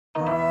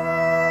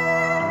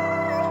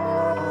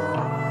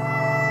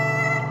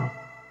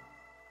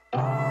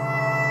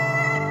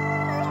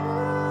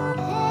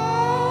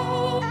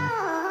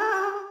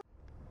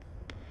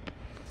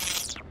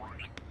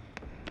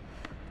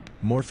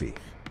Morphe.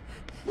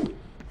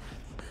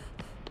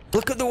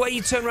 Look at the way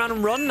you turn around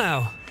and run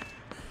now.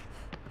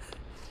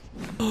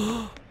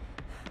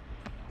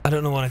 I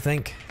don't know what I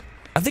think.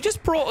 Have they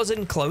just brought us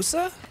in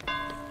closer?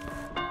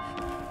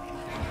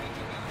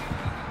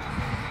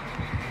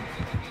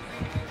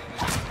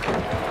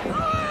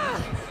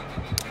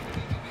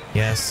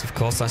 Yes, of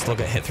course I still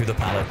get hit through the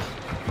pallet.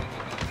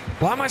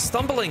 Why am I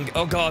stumbling?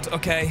 Oh god,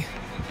 okay.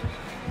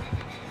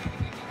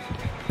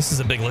 This is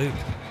a big loop.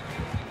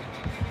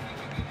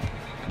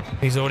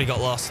 He's already got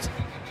lost.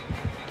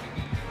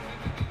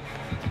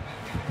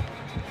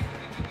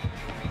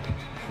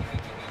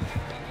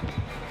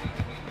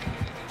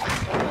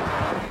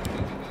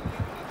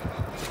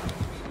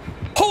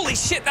 Holy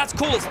shit, that's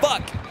cool as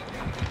fuck.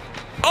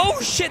 Oh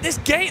shit, this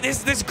gate,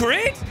 this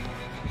grid?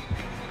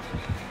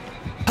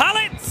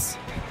 Pallets!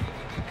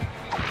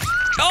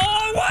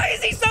 Oh, why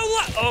is he so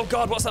low? Oh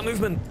god, what's that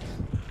movement?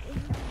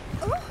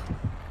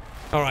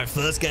 All right,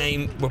 first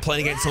game, we're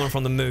playing against someone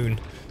from the moon.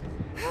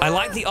 I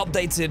like the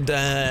updated,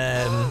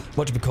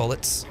 what do we call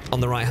it? On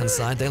the right-hand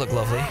side, they look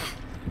lovely.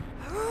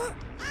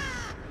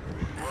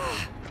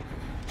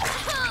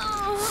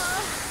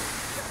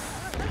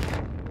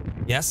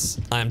 Yes,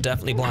 I am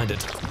definitely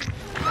blinded. Sick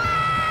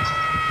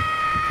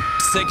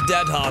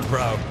dead hard,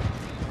 bro.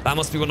 That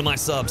must be one of my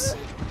subs.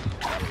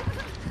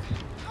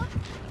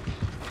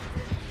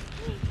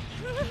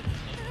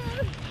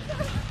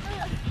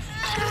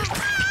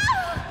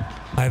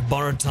 I've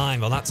borrowed time.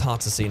 Well, that's hard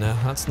to see now.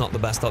 That's not the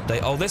best update.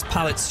 Oh, this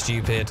pallet's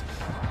stupid.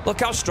 Look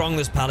how strong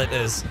this pallet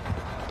is.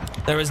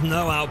 There is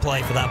no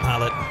outplay for that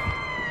pallet.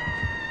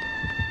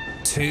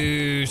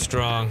 Too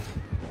strong.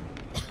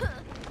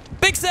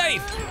 Big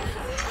save!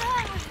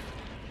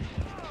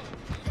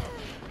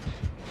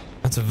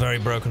 That's a very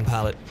broken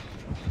pallet.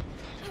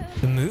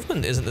 The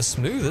movement isn't as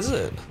smooth, is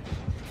it?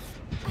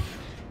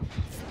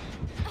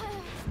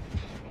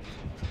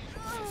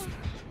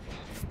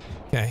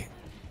 Okay.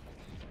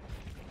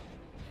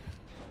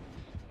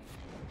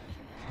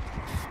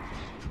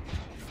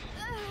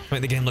 Make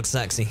the game look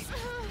sexy.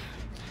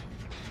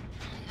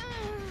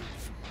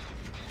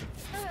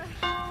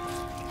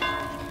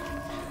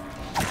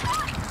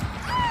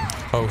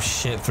 Oh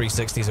shit,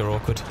 360s are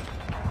awkward.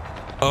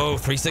 Oh,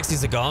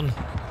 360s are gone.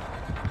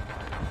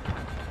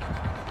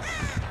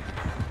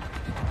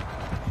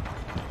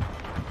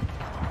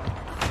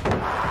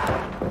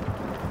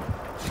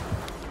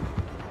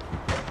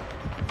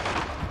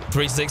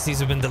 .360s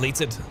have been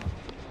deleted.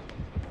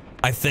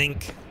 I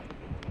think.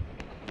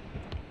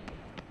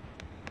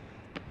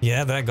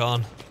 Yeah, they're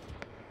gone.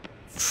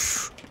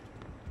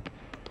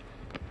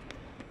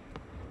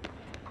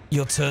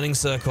 Your turning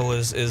circle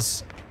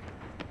is...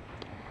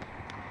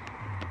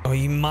 Oh,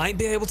 you might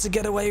be able to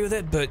get away with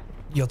it, but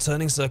your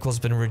turning circle's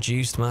been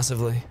reduced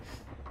massively.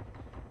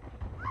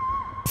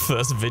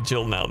 First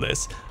vigil, now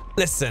this.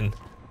 Listen.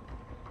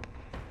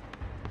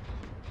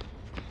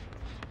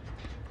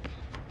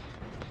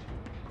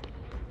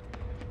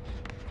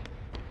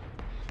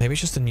 Maybe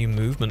it's just a new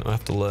movement I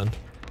have to learn.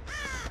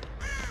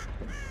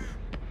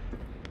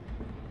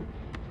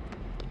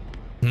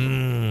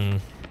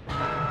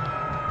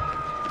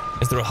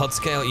 Is there a HUD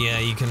scale? Yeah,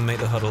 you can make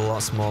the HUD a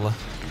lot smaller.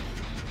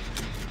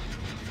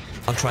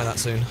 I'll try that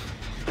soon.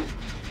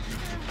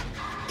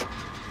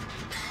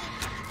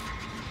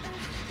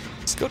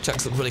 Skill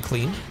checks look really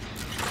clean.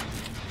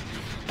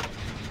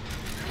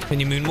 When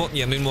you moonwalk?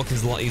 Yeah, moonwalking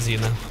is a lot easier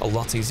now. A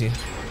lot easier.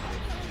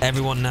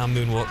 Everyone now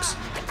moonwalks.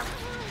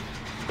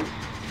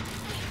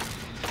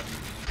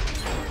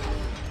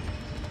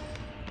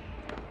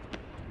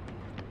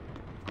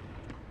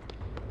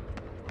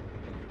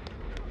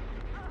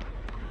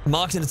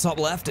 Marked in the top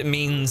left, it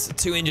means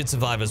 2 injured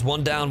survivors.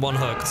 1 down, 1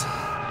 hooked.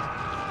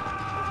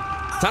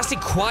 It's actually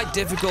quite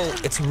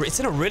difficult. It's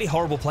in a really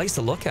horrible place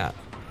to look at.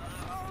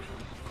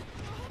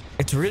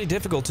 It's really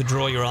difficult to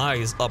draw your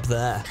eyes up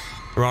there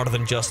rather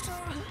than just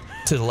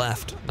to the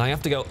left. Now you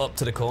have to go up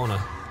to the corner.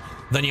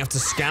 Then you have to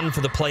scan for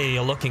the player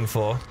you're looking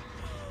for,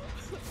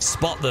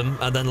 spot them,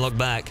 and then look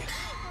back.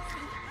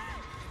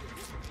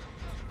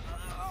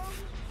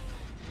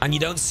 And you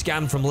don't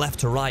scan from left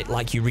to right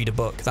like you read a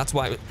book. That's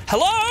why...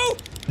 Hello?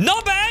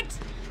 Not bad!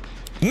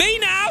 Me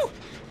now?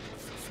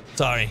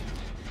 Sorry.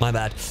 My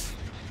bad.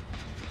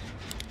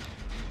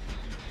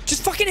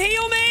 Just fucking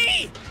heal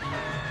me!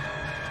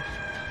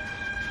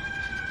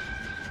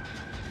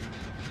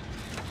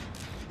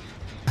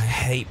 I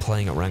hate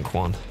playing at rank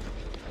 1.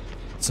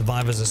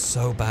 Survivors are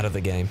so bad at the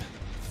game.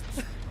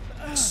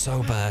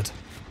 So bad.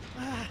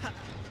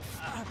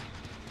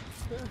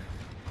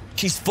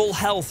 She's full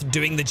health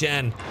doing the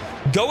gen.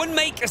 Go and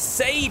make a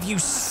save, you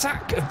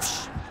sack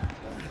of...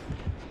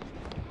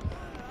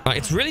 Right,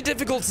 it's really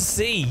difficult to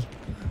see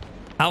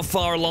how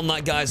far along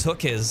that guy's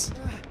hook is.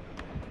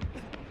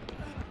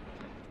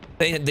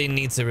 They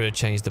need to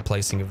change the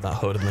placing of that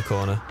hood in the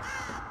corner.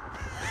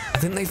 I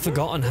think they've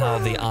forgotten how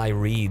the eye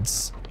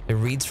reads. It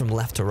reads from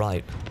left to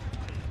right.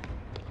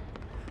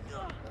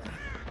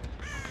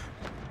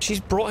 She's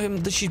brought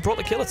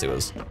the killer to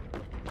us.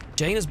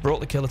 Jane has brought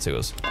the killer to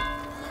us.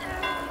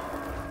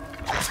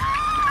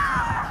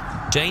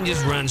 Jane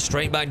just ran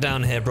straight back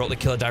down here, brought the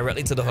killer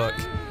directly to the hook,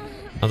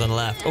 and then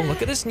left. Oh,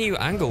 look at this new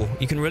angle.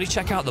 You can really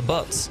check out the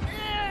butts.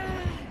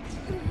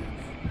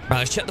 Right,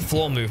 let's check the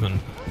floor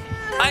movement.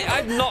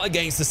 I'm not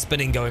against the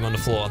spinning going on the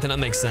floor. I think that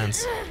makes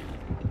sense.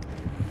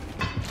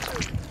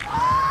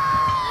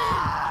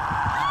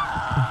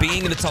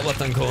 Being in the top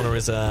left-hand corner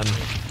is, I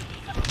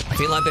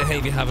feel like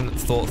behavior you haven't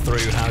thought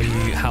through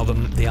how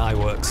the eye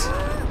works.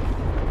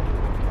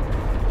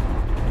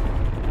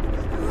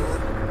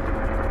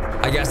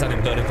 I guess I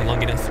didn't burn it for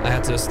long enough. I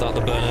had to start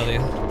the burn earlier.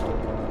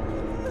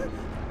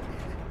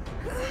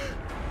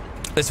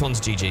 This one's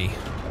GG.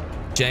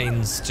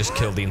 Jane's just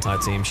killed the entire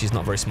team. She's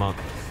not very smart.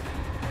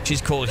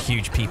 She's called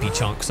huge PP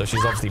chunk, so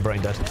she's obviously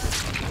brain dead.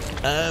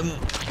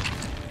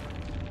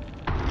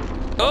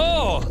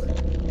 Oh!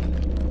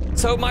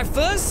 So my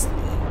first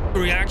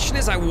reaction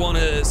is I want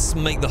to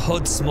make the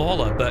HUD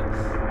smaller, but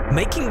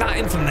making that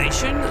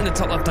information in the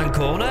top left-hand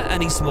corner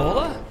any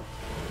smaller?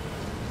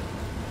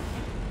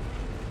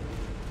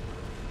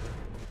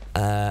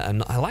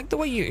 And I like the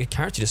way your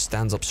character just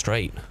stands up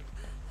straight.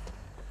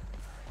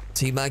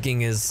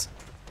 Teabagging is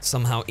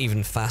somehow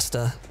even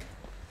faster.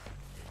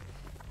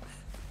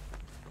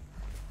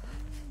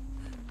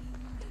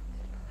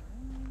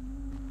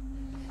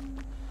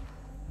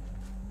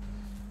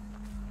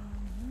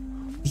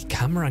 The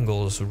camera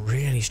angle is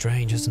really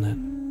strange, isn't it?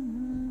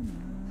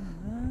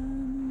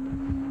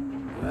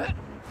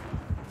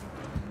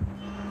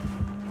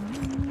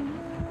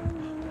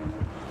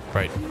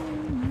 Right.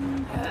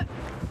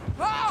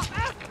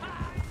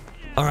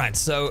 All right,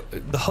 so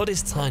the HUD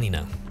is tiny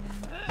now.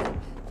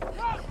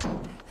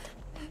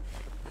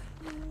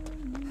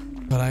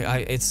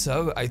 But it's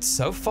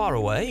so far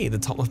away, the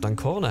top left-hand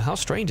corner. How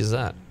strange is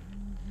that?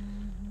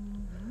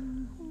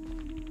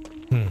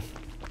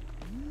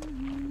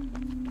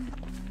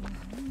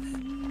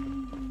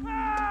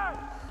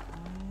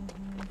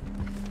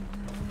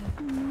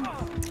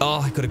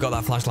 Oh, I could have got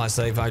that flashlight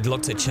save. I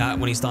looked at chat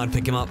when he started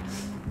picking him up.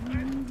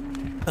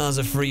 That was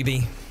a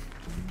freebie.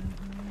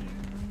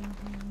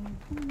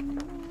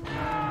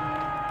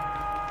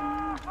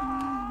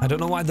 I don't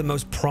know why the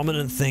most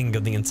prominent thing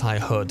of the entire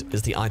HUD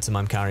is the item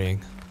I'm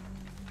carrying.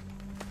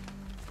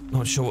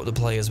 Not sure what the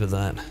play is with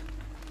that.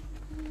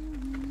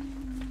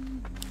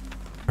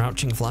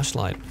 Crouching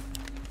flashlight.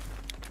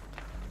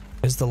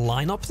 Is the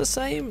lineup the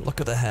same? Look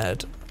at the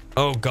head.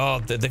 Oh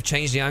god, they've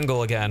changed the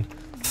angle again.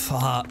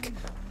 Fuck.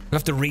 I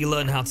have to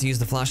relearn how to use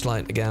the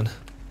flashlight again.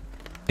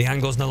 The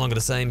angle's no longer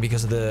the same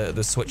because of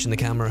the switch in the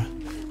camera.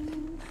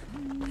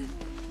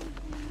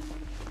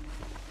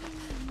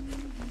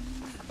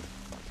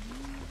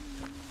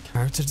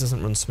 Character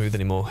doesn't run smooth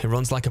anymore. It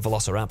runs like a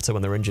velociraptor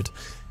when they're injured.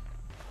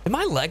 And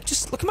my leg,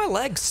 just look at my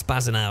legs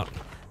spazzing out.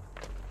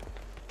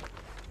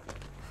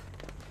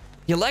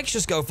 Your legs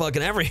just go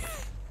fucking everywhere.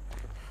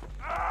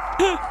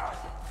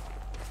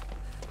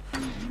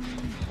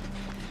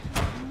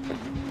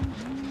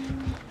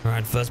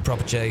 Alright, first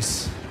proper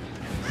chase.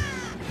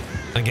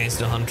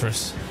 Against a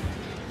huntress.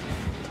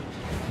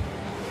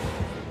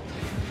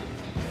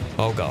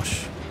 Oh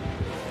gosh.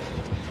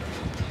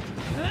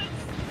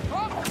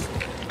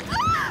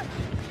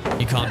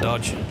 You can't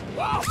dodge.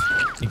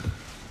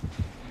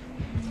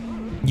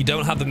 You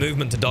don't have the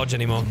movement to dodge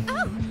anymore.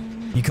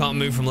 You can't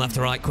move from left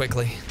to right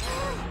quickly.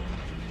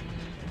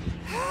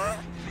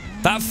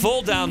 That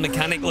fall down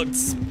mechanic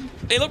looked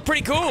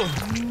pretty cool.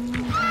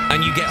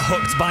 And you get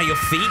hooked by your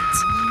feet.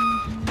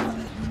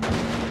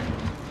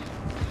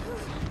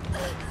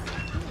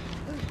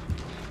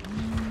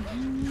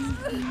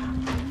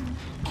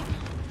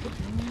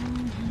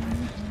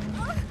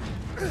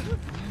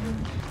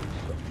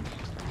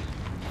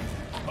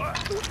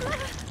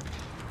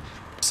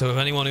 So if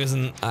anyone who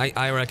isn't,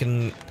 I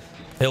reckon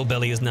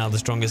Hillbilly is now the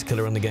strongest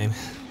killer in the game.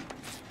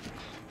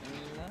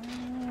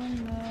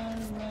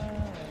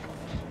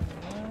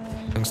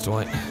 Thanks,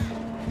 Dwight.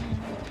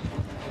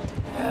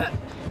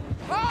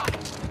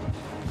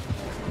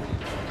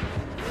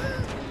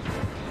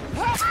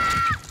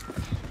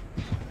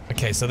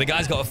 Okay, so the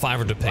guy's got a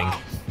 500 ping.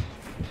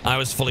 I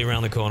was fully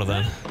around the corner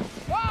then.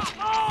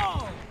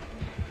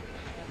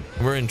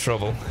 We're in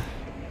trouble.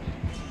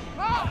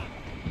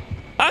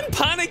 I'm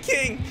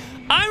panicking!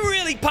 I'm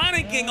really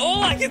panicking!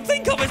 All I can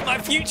think of is my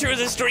future as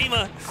a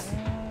streamer!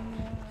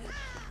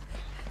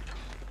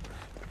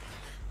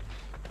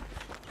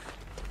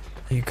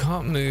 You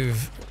can't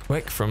move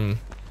quick from...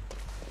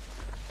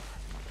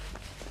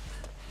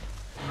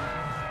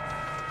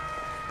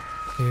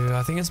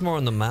 I think it's more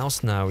on the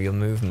mouse now, your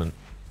movement.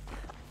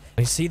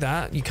 You see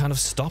that? You kind of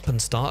stop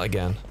and start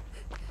again.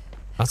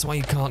 That's why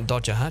you can't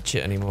dodge a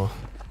hatchet anymore.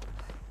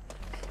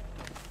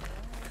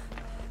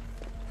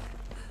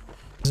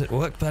 Does it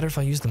work better if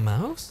I use the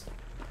mouse?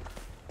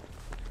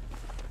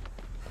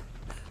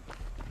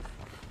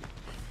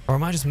 Or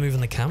am I just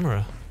moving the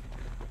camera?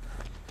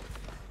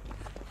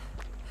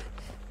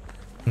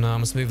 No, I'm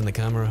just moving the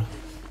camera.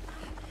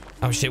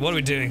 Oh shit, what are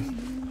we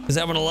doing? Is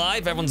everyone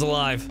alive? Everyone's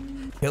alive.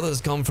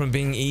 Killer's gone from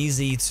being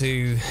easy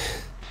to...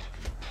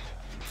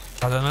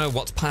 I don't know,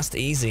 what's past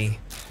easy?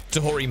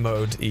 Story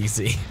mode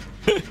easy.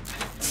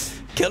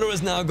 Killer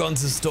has now gone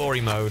to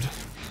story mode.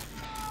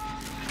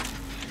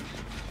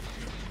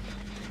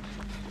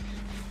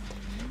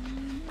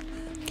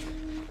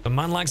 A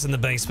man likes in the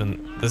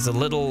basement. There's a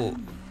little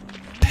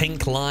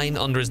pink line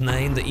under his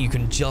name that you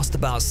can just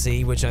about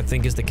see, which I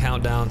think is the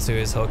countdown to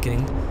his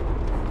hooking.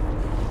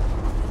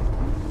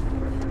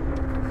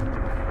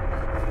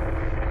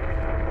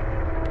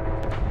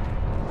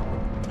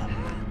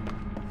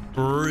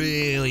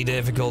 Really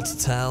difficult to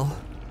tell.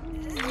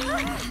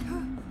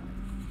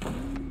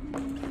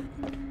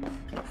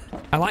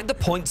 I like the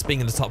points being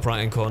in the top right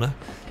hand corner.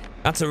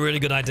 That's a really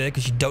good idea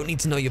because you don't need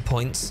to know your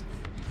points.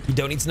 You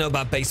don't need to know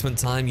about basement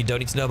time. You don't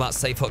need to know about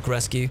safe hook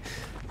rescue.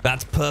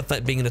 That's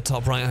perfect being in the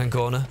top right hand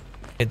corner.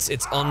 It's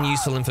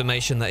unuseful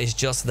information that is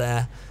just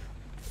there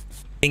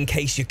in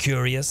case you're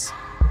curious.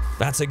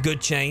 That's a good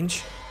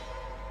change.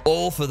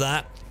 All for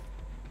that.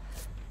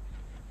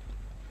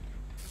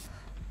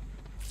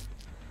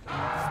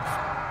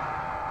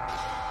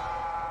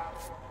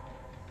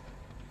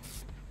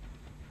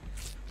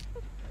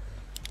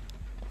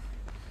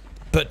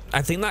 But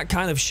I think that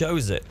kind of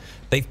shows it.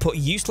 They've put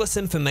useless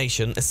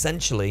information,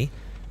 essentially,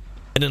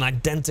 in an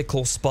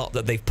identical spot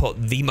that they've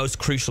put the most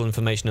crucial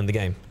information in the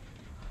game.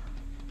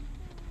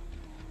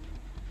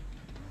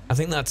 I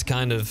think that's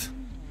kind of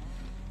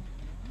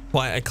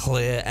quite a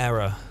clear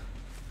error.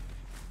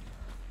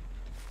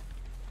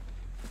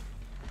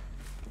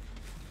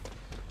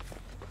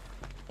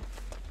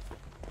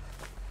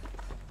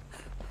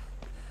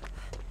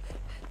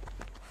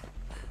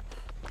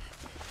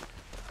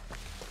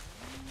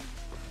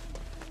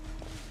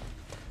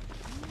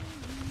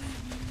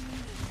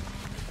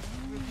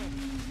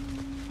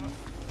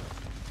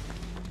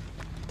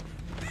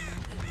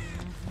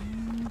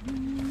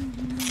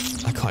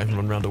 I can't even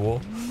run around a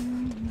wall.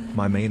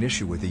 My main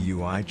issue with the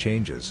UI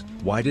changes,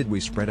 why did we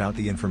spread out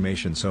the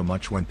information so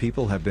much when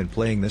people have been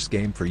playing this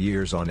game for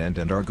years on end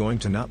and are going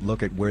to not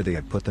look at where they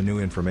had put the new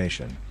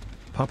information?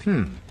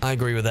 I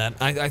agree with that.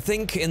 I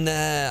think in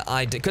their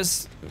idea,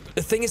 because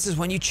the thing is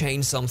when you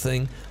change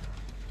something,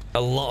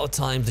 a lot of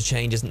times the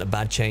change isn't a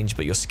bad change,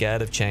 but you're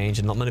scared of change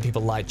and not many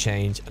people like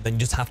change, and then you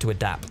just have to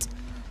adapt.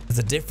 There's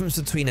a difference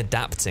between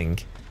adapting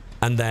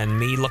and then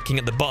me looking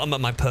at the bottom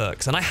of my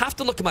perks. And I have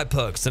to look at my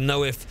perks to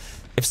know if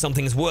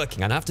something is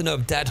working. I have to know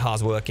if Dead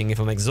Hard's working, if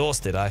I'm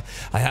exhausted. I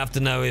have to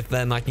know if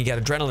I can get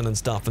adrenaline and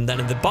stuff. And then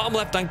in the bottom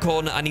left-hand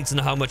corner, I need to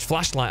know how much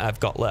flashlight I've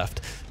got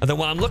left. And then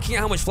when I'm looking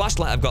at how much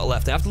flashlight I've got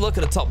left, I have to look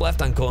at the top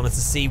left-hand corner to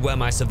see where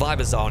my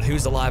survivors are and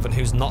who's alive and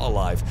who's not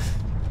alive.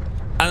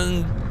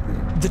 And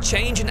the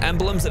change in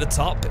emblems at the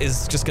top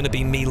is just going to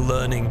be me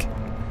learning.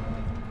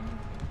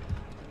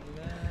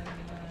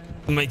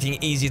 Making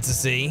it easier to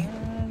see.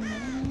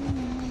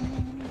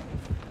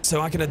 So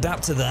I can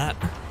adapt to that.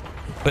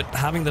 But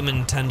having them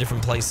in 10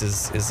 different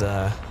places is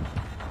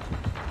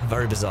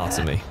very bizarre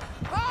to me.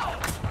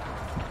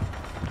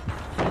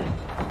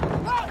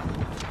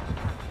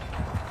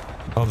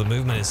 Oh, the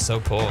movement is so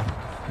poor.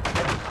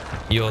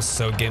 You're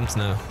so gimped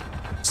now.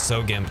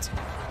 So gimped.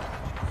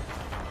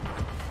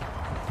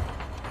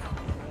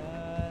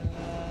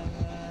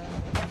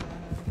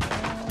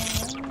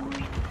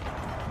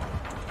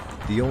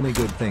 The only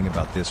good thing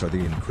about this are the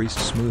increased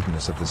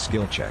smoothness of the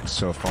skill checks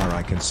so far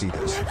I can see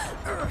this.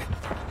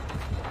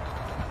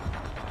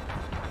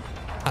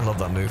 I love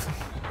that move.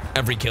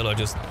 Every killer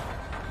just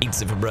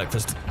eats it for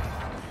breakfast.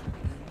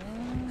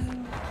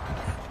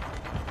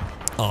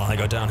 Oh, I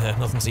go down here.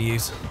 Nothing to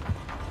use.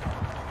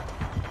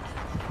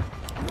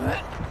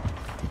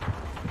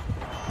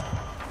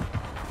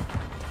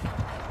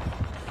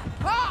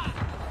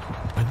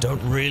 I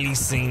don't really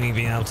see me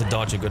being able to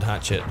dodge a good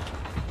hatchet.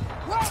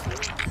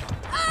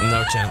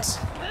 No chance.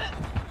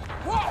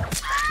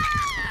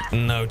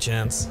 No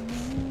chance.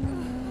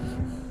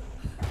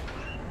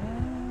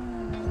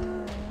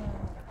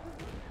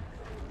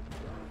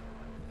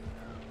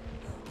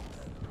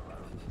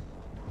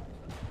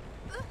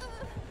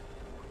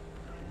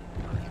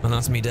 And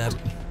that's me dead.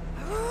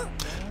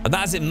 And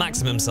that's at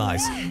maximum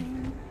size.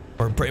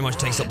 Or it pretty much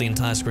takes up the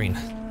entire screen.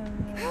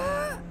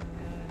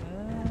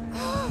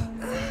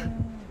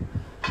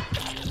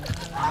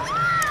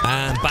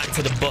 And back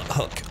to the butt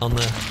hook on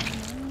the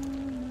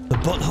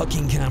butt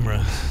hooking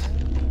camera.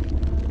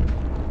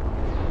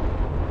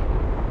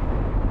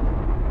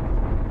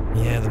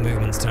 Yeah, the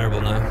movement's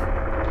terrible now.